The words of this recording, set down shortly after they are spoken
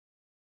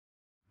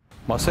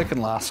My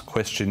second last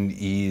question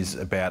is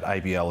about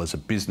ABL as a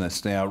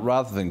business. Now,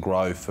 rather than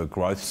grow for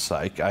growth's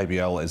sake,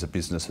 ABL as a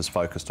business has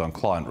focused on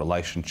client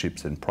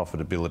relationships and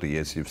profitability,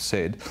 as you've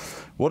said.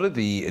 What are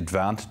the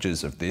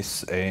advantages of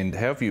this, and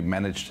how have you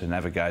managed to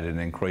navigate an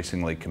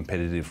increasingly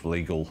competitive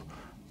legal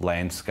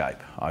landscape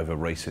over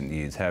recent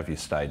years? How have you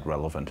stayed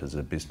relevant as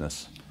a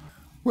business?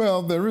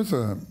 Well, there is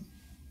a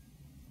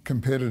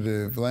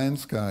competitive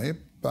landscape,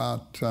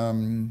 but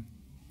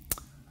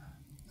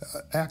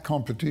our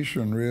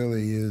competition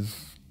really is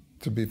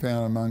to be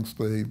found amongst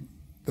the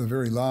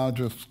very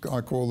largest, I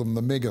call them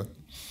the mega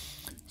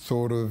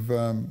sort of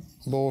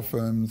law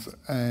firms,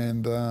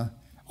 and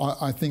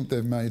I think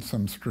they've made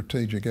some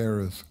strategic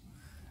errors,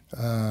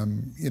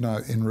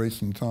 in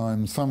recent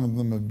times. Some of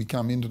them have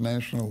become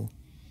international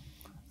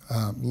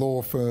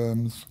law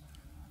firms.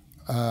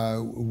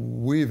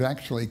 We've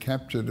actually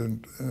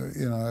captured,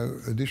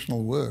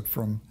 additional work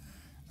from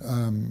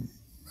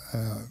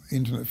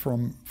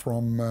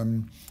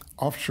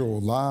offshore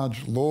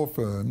large law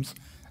firms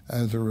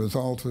as a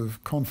result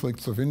of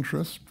conflicts of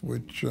interest,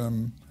 which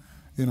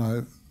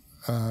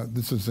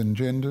this has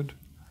engendered.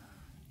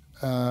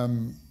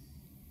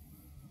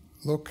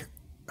 Look,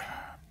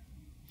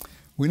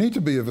 we need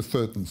to be of a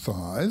certain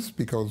size,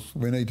 because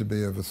we need to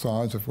be of a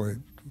size if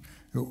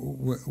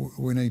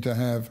we need to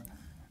have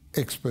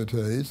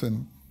expertise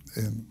in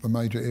the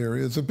major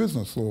areas of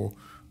business law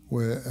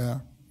where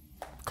our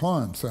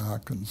clients are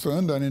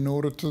concerned, and in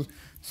order to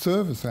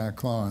service our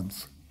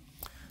clients.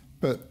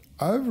 But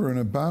over and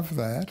above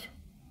that,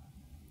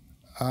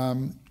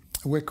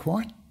 we're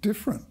quite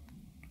different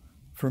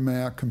from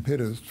our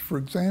competitors. For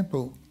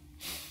example,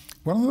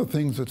 one of the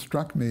things that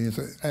struck me is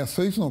that our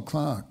seasonal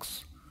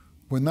clerks,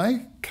 when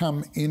they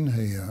come in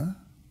here,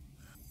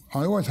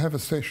 I always have a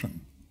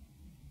session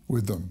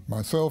with them.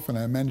 Myself and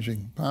our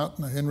managing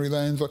partner, Henry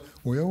Lanza,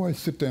 we always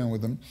sit down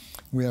with them.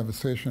 We have a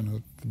session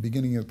at the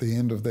beginning and at the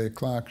end of their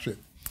clerkship.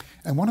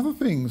 And one of the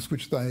things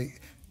which they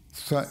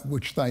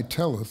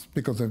tell us,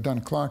 because they've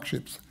done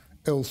clerkships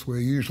elsewhere,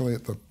 usually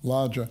at the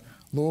larger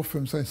law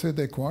firms, they said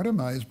they're quite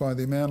amazed by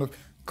the amount of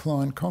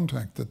client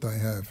contact that they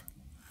have.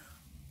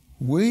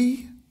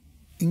 We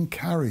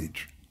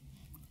encourage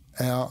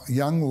our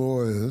young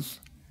lawyers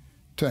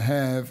to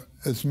have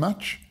as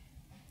much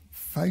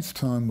face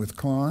time with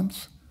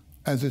clients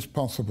as is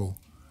possible.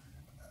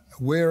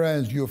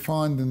 Whereas you'll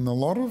find in a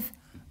lot of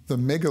the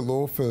mega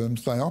law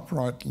firms, they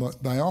operate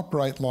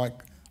like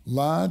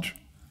large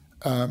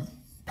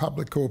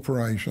public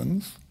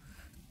corporations.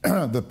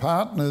 The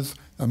partners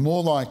are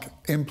more like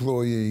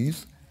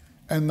employees,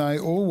 and they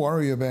all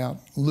worry about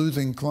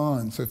losing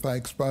clients if they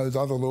expose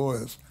other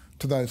lawyers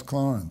to those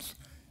clients.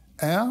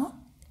 Our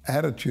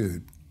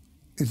attitude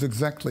is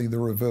exactly the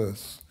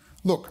reverse.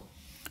 Look,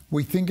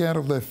 we think out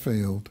of left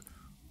field.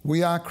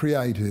 We are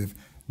creative.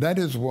 That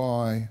is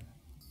why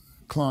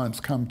clients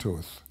come to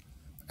us.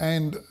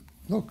 And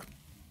look,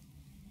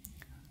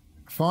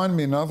 find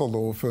me another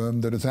law firm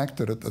that has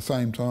acted at the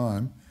same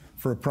time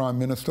for a Prime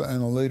Minister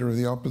and a Leader of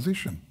the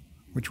Opposition,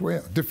 which we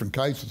have. Different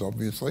cases,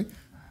 obviously,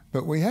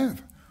 but we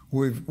have.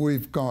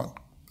 We've got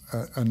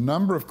a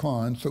number of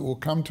clients that will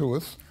come to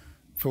us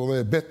for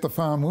their bet the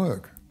farm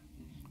work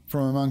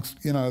from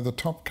amongst, the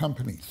top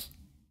companies.